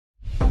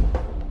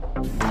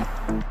Hello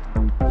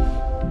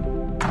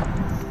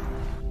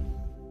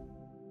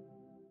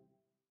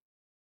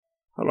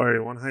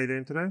everyone, how you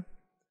doing today?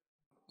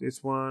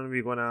 This one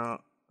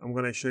I'm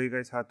gonna show you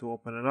guys how to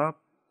open it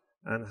up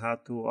and how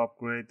to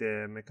upgrade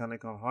the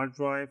mechanical hard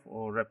drive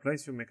or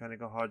replace your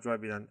mechanical hard drive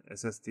with an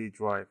SSD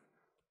drive.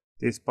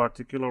 This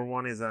particular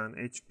one is an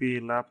HP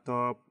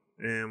laptop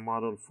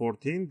model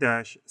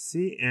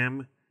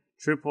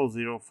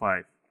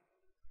 14-CM0005.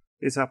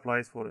 This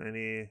applies for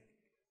any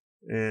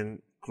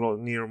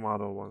near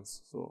model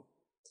ones. So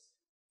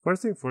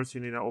first thing first, you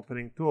need an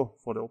opening tool.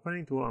 For the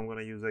opening tool, I'm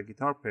gonna use a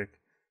guitar pick.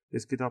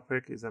 This guitar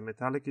pick is a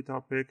metallic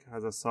guitar pick,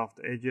 has a soft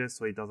edges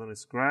so it doesn't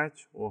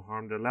scratch or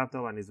harm the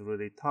laptop, and is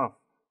really tough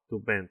to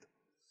bend.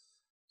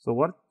 So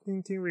what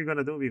thing we're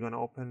gonna do, we're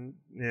gonna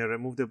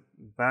remove the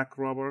back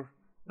rubber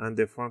and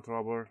the front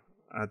rubber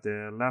at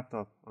the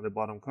laptop on the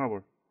bottom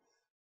cover.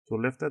 To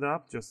lift it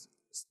up, just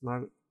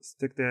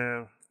stick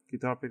the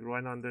guitar pick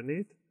right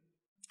underneath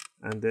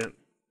and then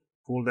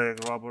pull the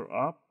rubber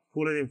up,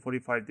 pull it in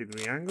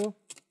 45-degree angle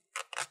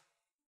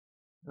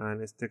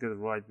and stick it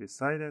right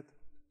beside it.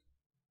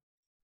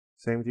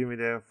 Same thing with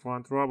the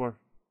front rubber.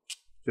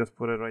 Just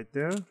put it right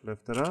there,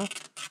 lift it up.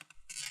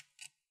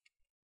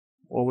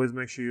 Always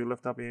make sure you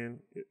lift up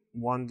in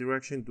one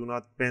direction. Do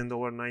not bend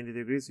over 90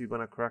 degrees. You're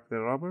gonna crack the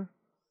rubber.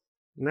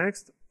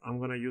 Next, I'm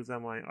gonna use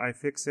my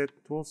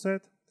UFIXTEK tool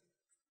set.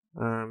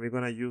 We're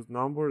gonna use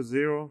number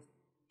 0,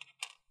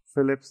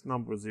 Phillips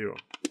number 0.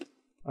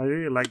 I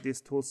really like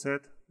this tool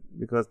set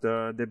because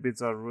the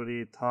bits are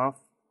really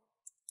tough.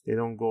 They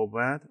don't go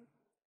bad.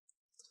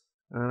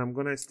 And I'm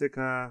gonna stick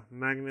a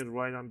magnet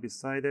right on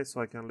beside it so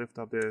I can lift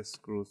up the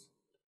screws.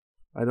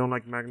 I don't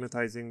like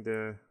magnetizing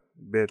the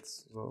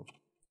bits, so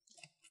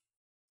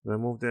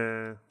remove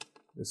the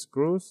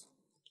screws.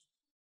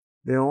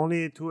 The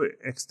only two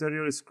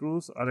exterior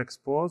screws are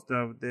exposed.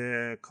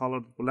 They're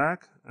colored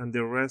black, and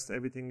the rest,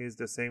 everything is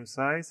the same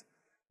size.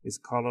 It's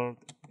colored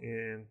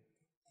in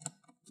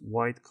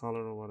white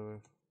color or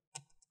whatever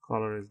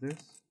color is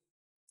this,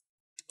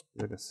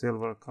 like a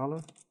silver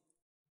color.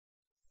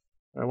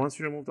 Once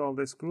you remove all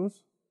the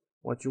screws,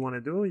 what you want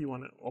to do, you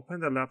want to open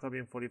the laptop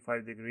in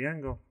 45-degree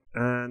angle,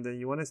 and then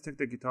you want to stick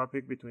the guitar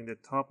pick between the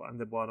top and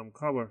the bottom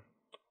cover,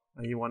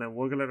 and you want to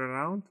wiggle it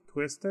around,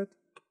 twist it,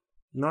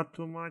 not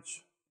too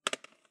much.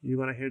 You're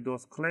going to hear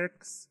those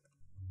clicks.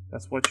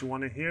 That's what you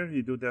want to hear.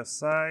 You do the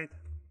side,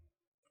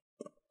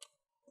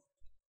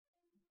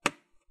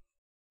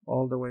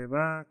 all the way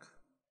back,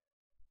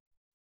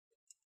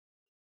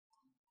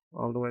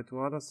 all the way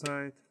to other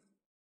side.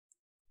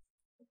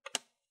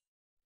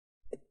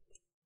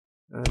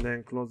 And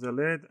then close the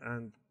lid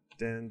and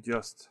then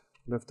just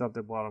lift up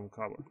the bottom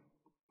cover.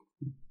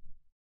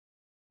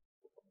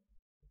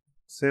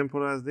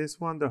 Simple as this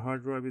one. The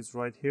hard drive is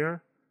right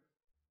here.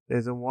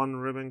 There's a one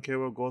ribbon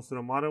cable goes to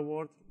the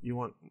motherboard. You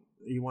want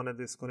to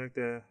disconnect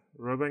the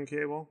ribbon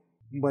cable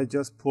by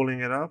just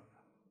pulling it up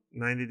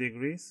 90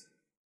 degrees.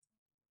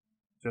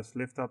 Just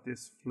lift up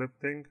this flip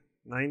thing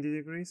 90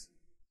 degrees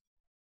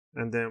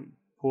and then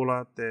pull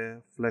out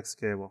the flex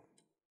cable.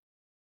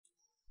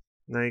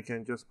 Now you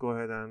can just go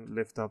ahead and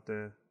lift up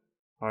the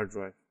hard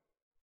drive.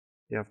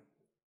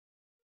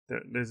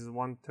 This is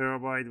 1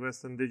 terabyte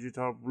Western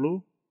Digital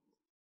Blue.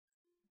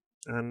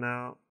 And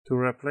now to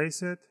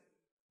replace it,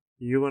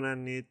 you're gonna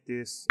need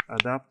this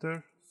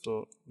adapter.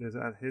 So there's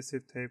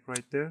adhesive tape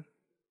right there.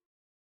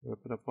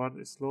 Rip it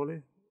apart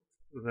slowly.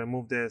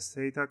 Remove the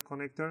SATA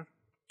connector.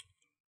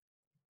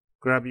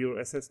 Grab your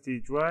SSD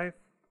drive.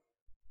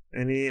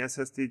 Any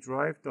SSD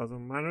drive,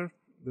 doesn't matter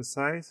the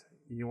size.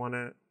 You want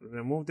to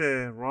remove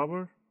the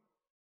rubber,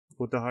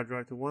 put the hard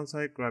drive to one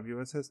side, grab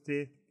your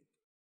SSD,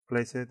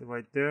 place it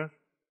right there,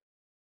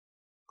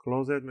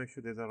 close it, make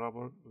sure there's a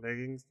rubber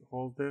leggings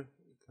hole there,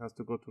 it has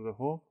to go through the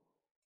hole,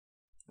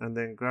 and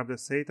then grab the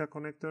SATA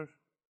connector,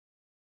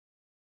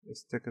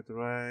 stick it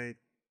right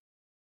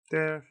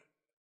there,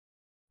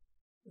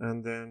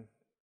 and then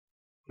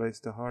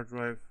place the hard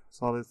drive,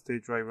 solid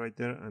state drive right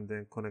there, and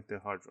then connect the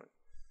hard drive.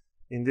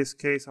 In this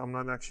case, I'm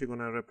not actually going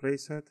to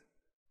replace it.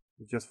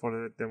 Just for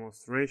the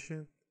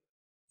demonstration,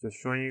 just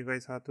showing you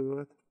guys how to do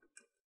it.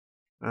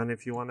 And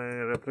if you want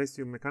to replace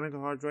your mechanical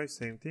hard drive,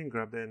 same thing,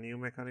 grab the new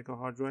mechanical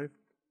hard drive,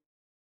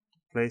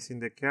 place in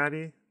the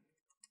caddy,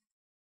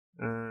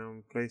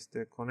 and place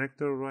the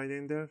connector right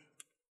in there,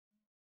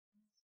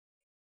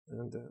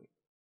 and then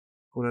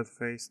put it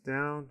face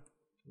down,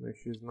 make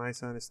sure it's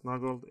nice and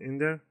snuggled in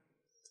there.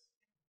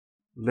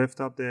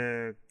 Lift up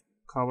the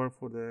cover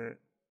for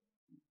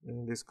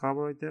this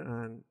cover right there,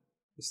 and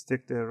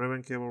stick the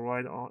ribbon cable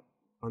right on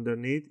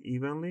underneath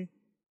evenly,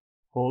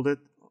 hold it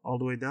all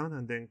the way down,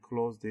 and then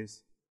close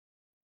this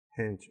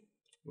hinge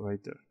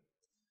right there.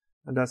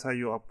 And that's how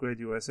you upgrade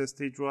your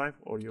SSD drive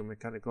or your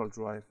mechanical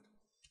drive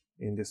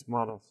in this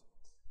model.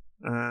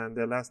 And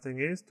the last thing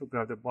is to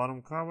grab the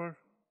bottom cover,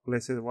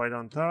 place it right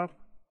on top,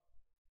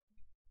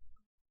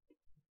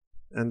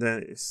 and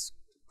then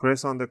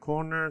press on the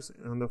corners.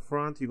 On the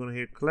front, you're going to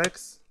hear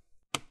clicks.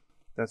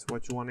 That's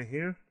what you want to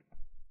hear.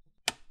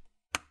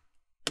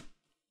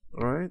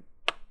 All right.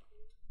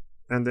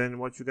 And then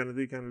what you're gonna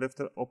do, you can lift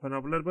it open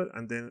up a little bit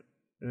and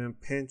then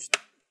pinch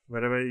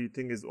wherever you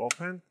think is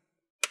open.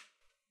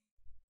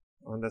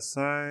 On the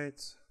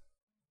sides,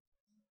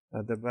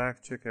 at the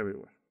back, check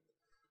everywhere.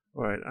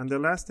 Alright, and the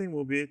last thing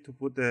will be to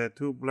put the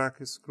 2 black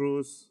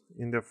screws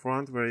in the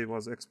front where it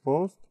was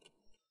exposed,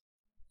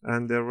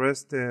 and the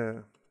rest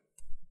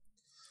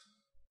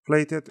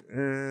plated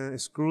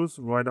screws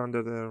right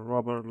under the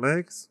rubber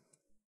legs,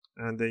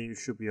 and then you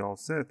should be all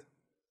set.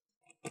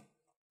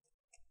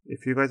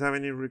 If you guys have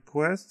any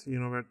requests, you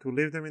know where to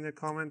leave them in the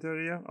comment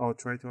area. I'll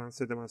try to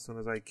answer them as soon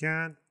as I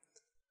can.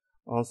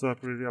 Also, I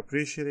really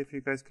appreciate if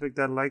you guys click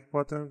that like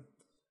button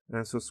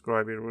and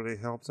subscribe. It really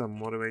helps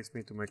and motivates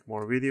me to make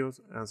more videos,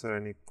 answer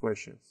any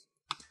questions.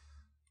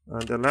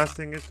 And the last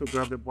thing is to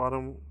grab the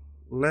bottom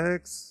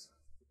legs,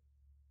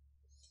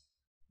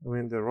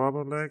 the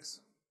rubber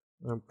legs,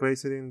 and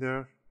place it in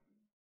there,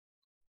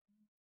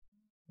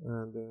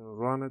 and then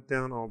run it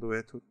down all the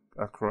way to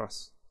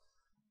across.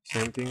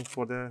 Same thing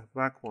for the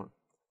back one.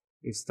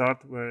 You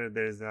start where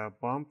there's a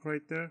bump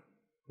right there.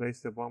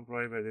 Place the bump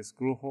right where the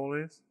screw hole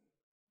is,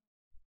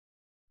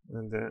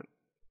 and then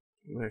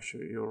make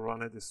sure you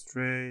run it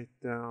straight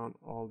down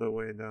all the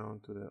way down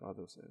to the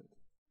other side.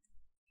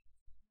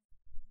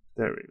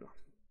 There we go.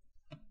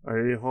 I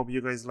really hope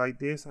you guys like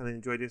this and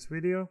enjoy this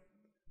video.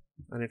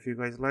 And if you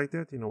guys liked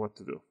it, you know what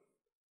to do.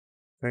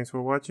 Thanks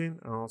for watching,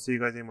 and I'll see you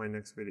guys in my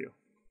next video.